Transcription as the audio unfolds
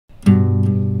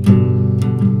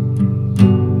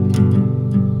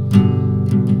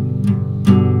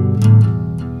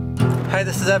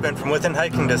this is Evan from Within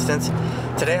Hiking Distance.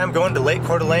 Today I'm going to Lake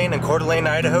Coeur d'Alene in Coeur d'Alene,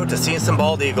 Idaho to see some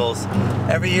bald eagles.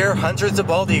 Every year, hundreds of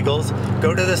bald eagles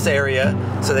go to this area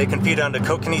so they can feed on the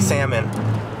kokanee salmon.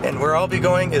 And where I'll be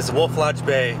going is Wolf Lodge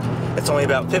Bay. It's only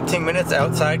about 15 minutes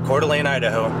outside Coeur d'Alene,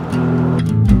 Idaho.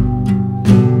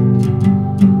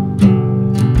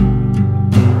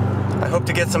 I hope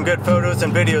to get some good photos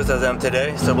and videos of them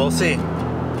today, so we'll see.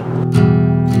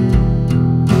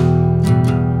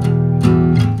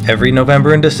 Every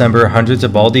November and December, hundreds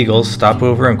of bald eagles stop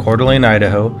over in Coeur d'Alene,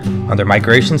 Idaho on their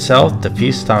migration south to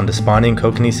feast on the spawning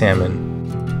kokanee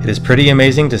salmon. It is pretty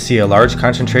amazing to see a large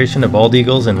concentration of bald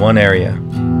eagles in one area.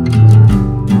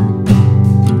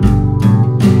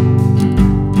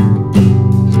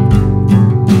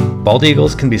 Bald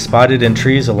eagles can be spotted in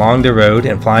trees along the road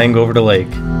and flying over the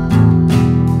lake.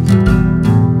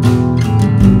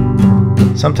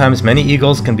 Sometimes many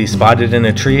eagles can be spotted in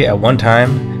a tree at one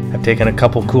time. I've taken a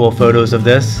couple cool photos of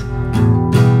this.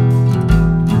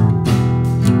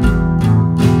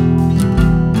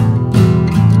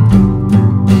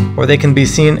 Or they can be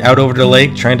seen out over the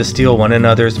lake trying to steal one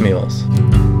another's meals.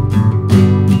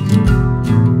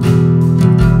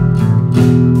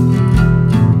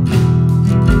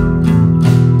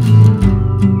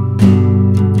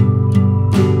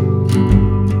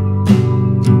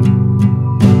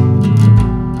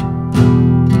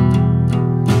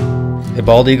 A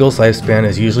bald eagle's lifespan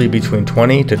is usually between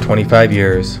 20 to 25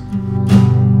 years.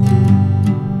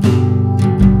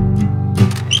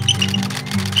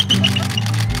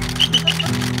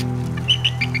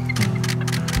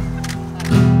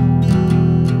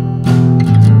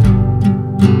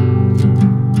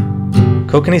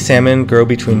 Kokanee salmon grow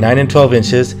between 9 and 12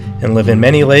 inches and live in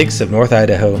many lakes of North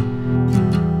Idaho.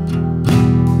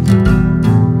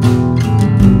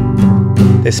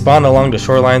 They spawn along the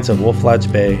shorelines of Wolf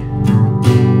Lodge Bay.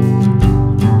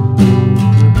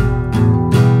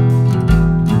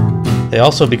 They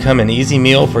also become an easy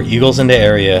meal for eagles in the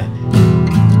area.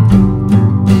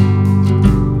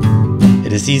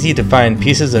 It is easy to find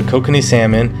pieces of kokanee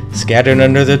salmon scattered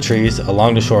under the trees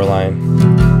along the shoreline.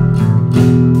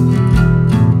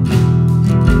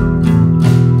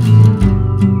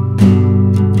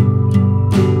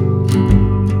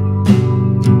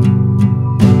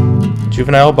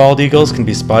 Juvenile bald eagles can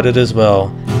be spotted as well.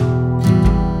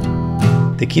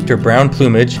 They keep their brown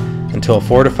plumage until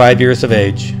 4 to 5 years of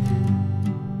age.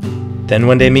 Then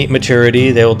when they meet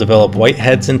maturity, they will develop white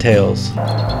heads and tails. I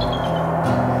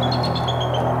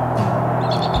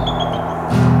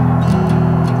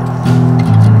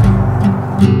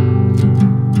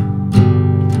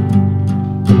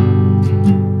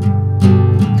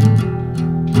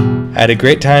had a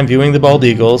great time viewing the bald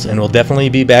eagles and will definitely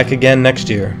be back again next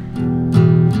year.